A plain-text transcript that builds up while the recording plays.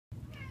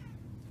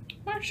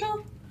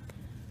Marshall?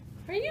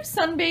 Are you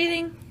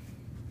sunbathing?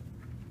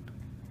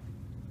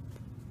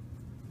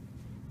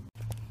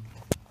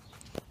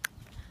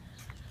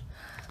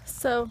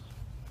 So,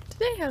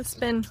 today has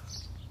been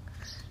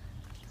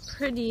a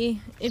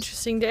pretty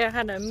interesting day. I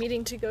had a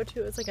meeting to go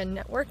to. It was like a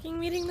networking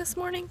meeting this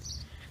morning.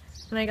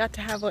 And I got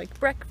to have like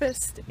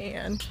breakfast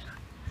and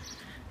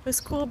it was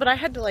cool, but I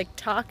had to like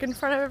talk in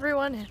front of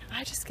everyone and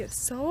I just get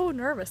so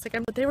nervous.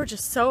 But they were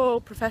just so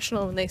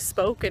professional when they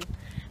spoke and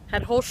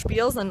had whole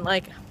spiels, and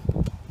like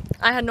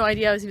I had no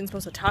idea I was even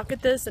supposed to talk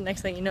at this, and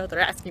next thing you know they're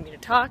asking me to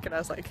talk and I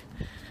was like,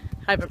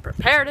 I haven't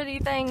prepared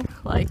anything.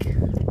 Like,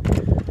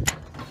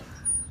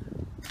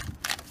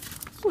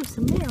 ooh,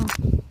 some mail.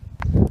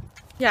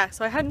 Yeah,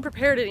 so I hadn't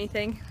prepared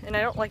anything and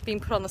I don't like being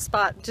put on the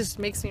spot. It just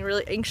makes me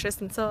really anxious,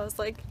 and so I was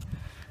like,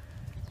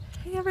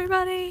 hey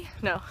everybody.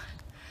 No.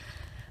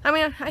 I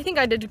mean, I think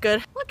I did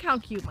good. Look how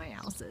cute my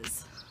house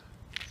is.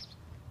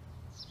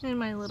 And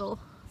my little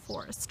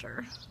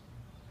Forester.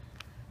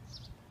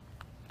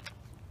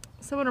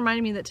 Someone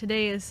reminded me that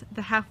today is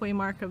the halfway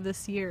mark of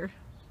this year.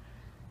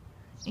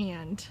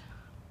 And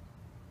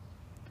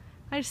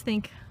I just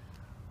think,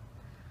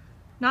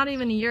 not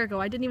even a year ago,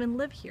 I didn't even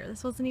live here.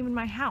 This wasn't even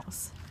my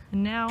house.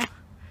 And now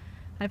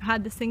I've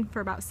had this thing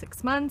for about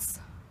 6 months.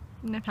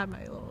 And I've had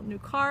my little new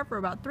car for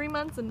about 3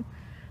 months. And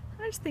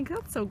I just think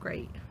that's so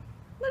great.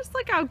 Just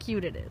look how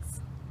cute it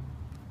is.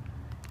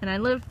 And I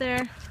live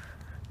there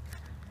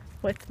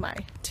with my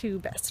 2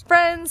 best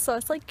friends. So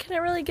it's like, can it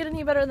really get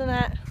any better than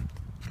that?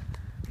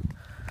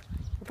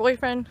 Your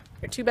boyfriend,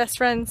 your 2 best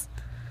friends,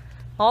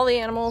 all the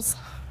animals.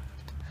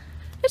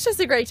 It's just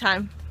a great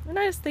time. And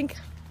I just think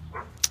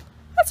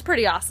that's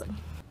pretty awesome.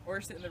 Or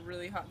sit in the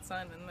really hot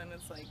sun and then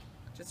it's like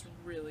just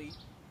really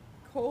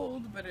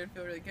cold, but it'd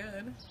feel really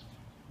good.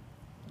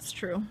 It's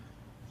true.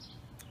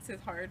 This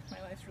is hard.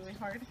 My life's really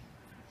hard.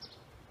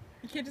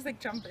 You can't just like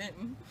jump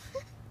in.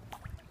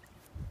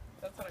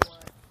 That's what I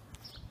want.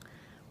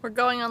 We're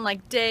going on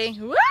like day,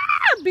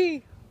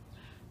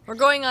 we're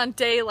going on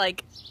day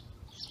like,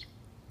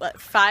 what,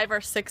 5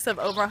 or 6 of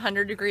over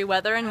 100-degree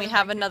weather, and we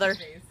have another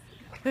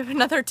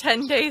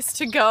 10 days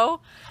to go.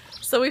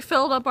 So we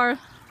filled up our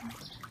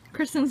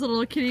Kristen's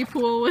little kiddie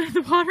pool with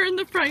water in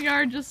the front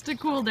yard just to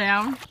cool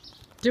down.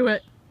 Do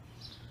it.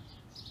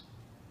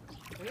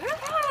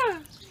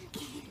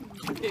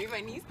 Okay,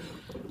 my knees.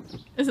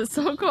 Is it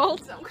so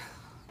cold? So cold.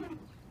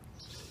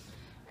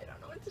 I don't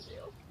know what to do.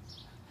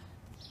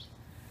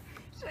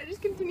 Should I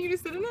just continue to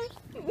sit in it?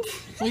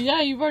 Well,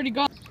 yeah, you've already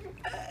gone.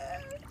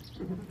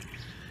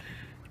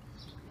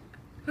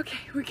 Okay,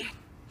 we're good.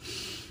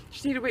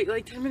 Just need to wait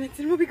like 10 minutes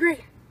and we'll be great.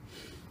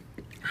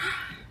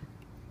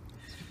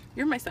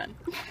 You're my son.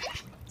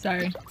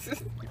 Sorry.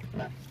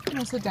 I'm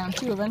gonna sit down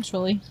too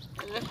eventually.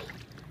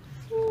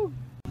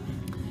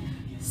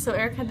 So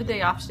Eric had the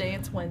day off today.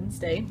 It's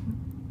Wednesday.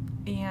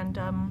 And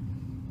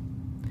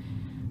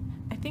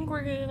I think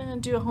we're gonna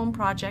do a home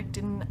project,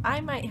 and I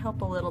might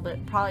help a little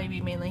bit, probably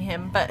be mainly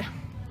him, but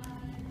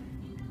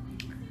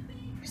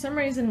for some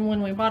reason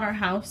when we bought our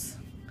house,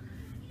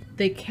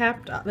 they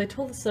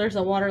told us there's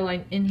a water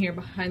line in here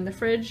behind the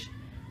fridge,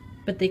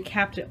 but they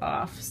capped it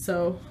off.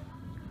 So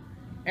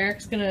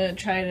Eric's gonna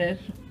try to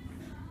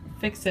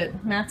fix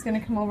it. Matt's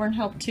gonna come over and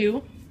help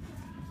too.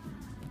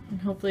 And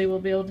hopefully we'll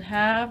be able to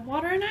have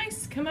water and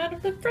ice come out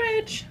of the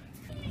fridge.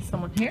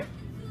 Someone here?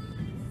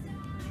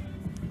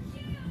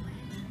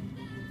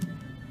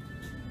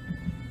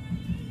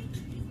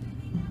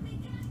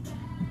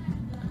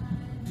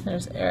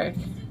 There's Eric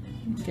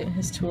getting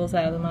his tools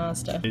out of the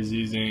Mazda. He's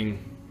using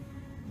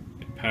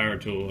a power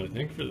tool, I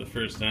think, for the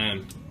first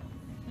time.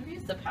 I've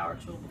used the power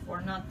tool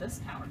before, not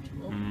this power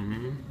tool.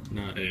 Mm-hmm.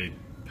 Not a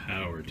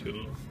power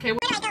tool. Okay,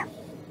 Tap around there.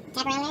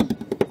 Sound hollow?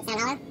 Yeah. See a little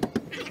higher?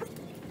 Yeah, even.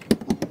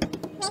 Like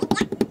that.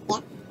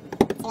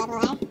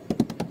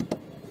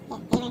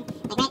 Like that?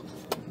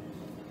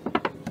 Yeah.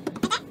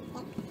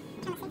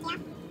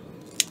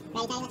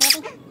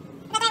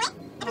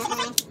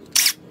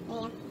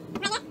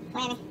 Ready to tell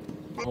you whatever.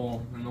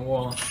 Hole in the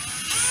wall.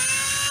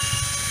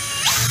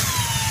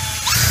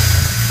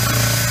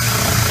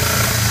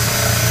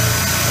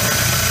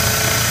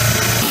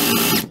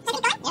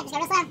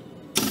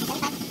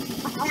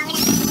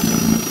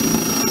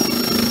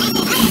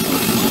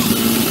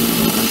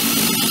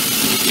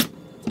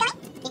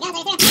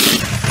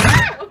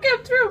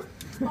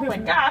 oh my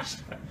gosh.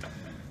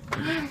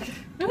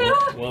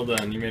 Well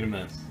done, you made a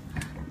mess.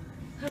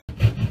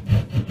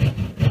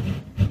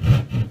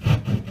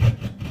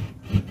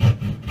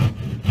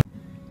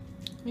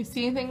 You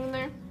see anything in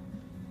there?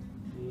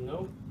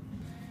 Nope.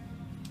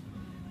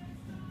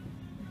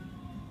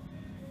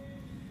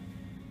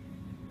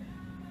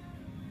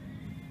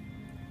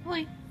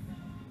 Really?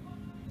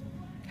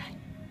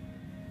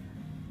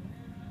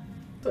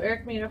 So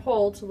Eric made a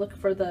hole to look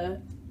for the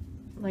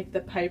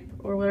pipe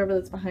or whatever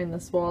that's behind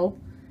this wall.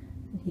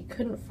 And he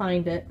couldn't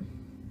find it.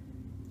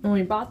 When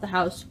we bought the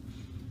house,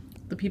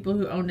 the people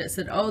who owned it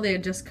said, oh, they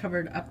had just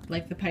covered up,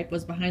 like the pipe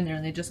was behind there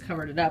and they just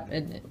covered it up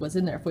and it was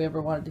in there if we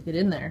ever wanted to get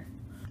in there.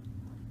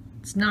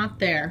 It's not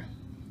there.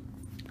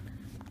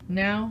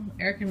 Now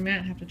Eric and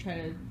Matt have to try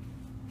to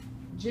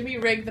Jimmy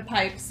rig the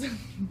pipes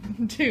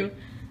to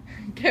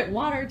get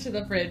water to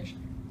the fridge.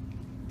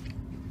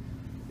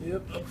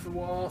 Yep, up the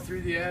wall,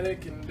 through the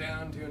attic, and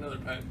down to another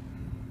pipe.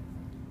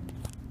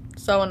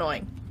 So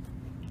annoying.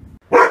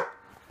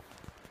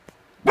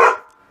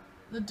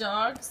 The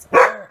dogs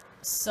are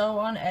so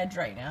on edge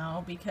right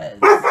now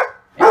because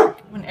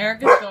when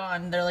Eric is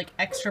gone, they're like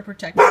extra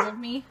protective of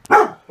me.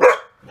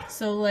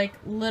 So like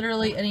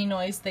literally any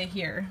noise they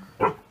hear,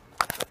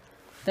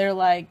 they're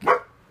like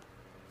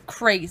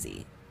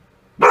crazy.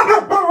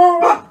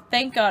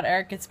 Thank God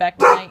Eric gets back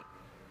tonight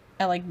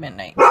at like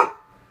midnight.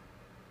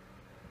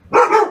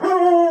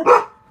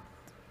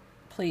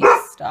 Please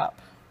stop.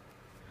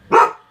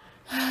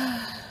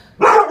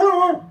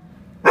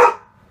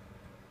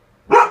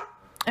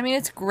 I mean,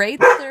 it's great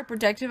that they're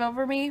protective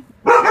over me,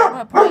 but at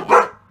what point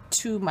is it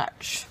too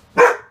much?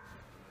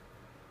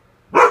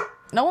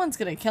 No one's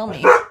gonna kill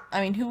me.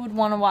 I mean, who would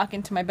want to walk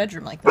into my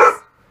bedroom like this?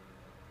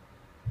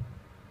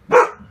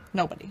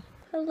 Nobody.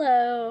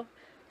 Hello.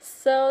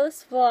 So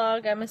this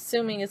vlog, I'm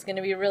assuming, is going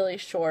to be really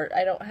short.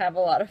 I don't have a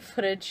lot of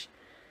footage.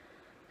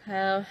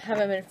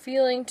 Haven't been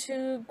feeling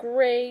too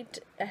great.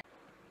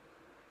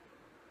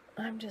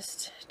 I'm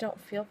just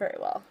don't feel very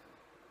well.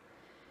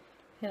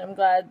 And I'm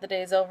glad the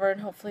day's over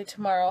and hopefully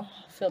tomorrow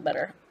I'll feel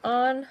better.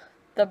 On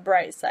the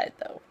bright side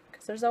though,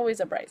 because there's always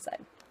a bright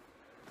side.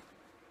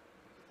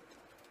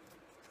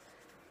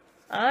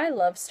 I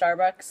love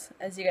Starbucks,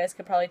 as you guys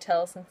could probably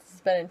tell since it's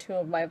been in 2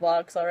 of my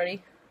vlogs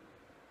already.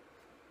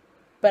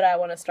 But I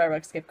want a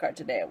Starbucks gift card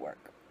today at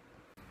work.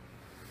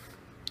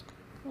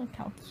 Look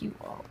how cute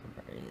Oliver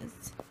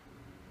is.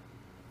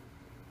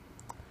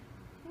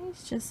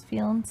 He's just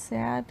feeling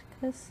sad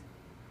because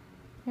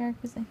Eric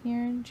isn't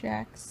here and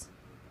Jax.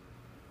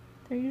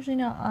 They're usually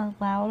not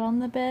allowed on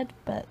the bed,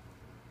 but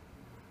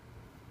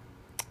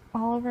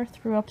Oliver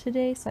threw up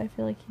today, so I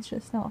feel like he's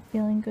just not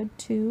feeling good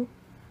too.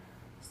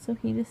 So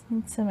he just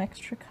needs some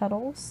extra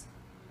cuddles.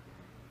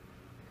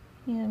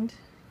 And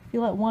if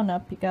you let one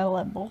up, you gotta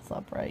let both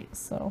up, right?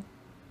 So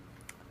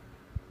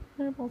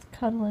they're both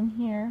cuddling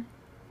here.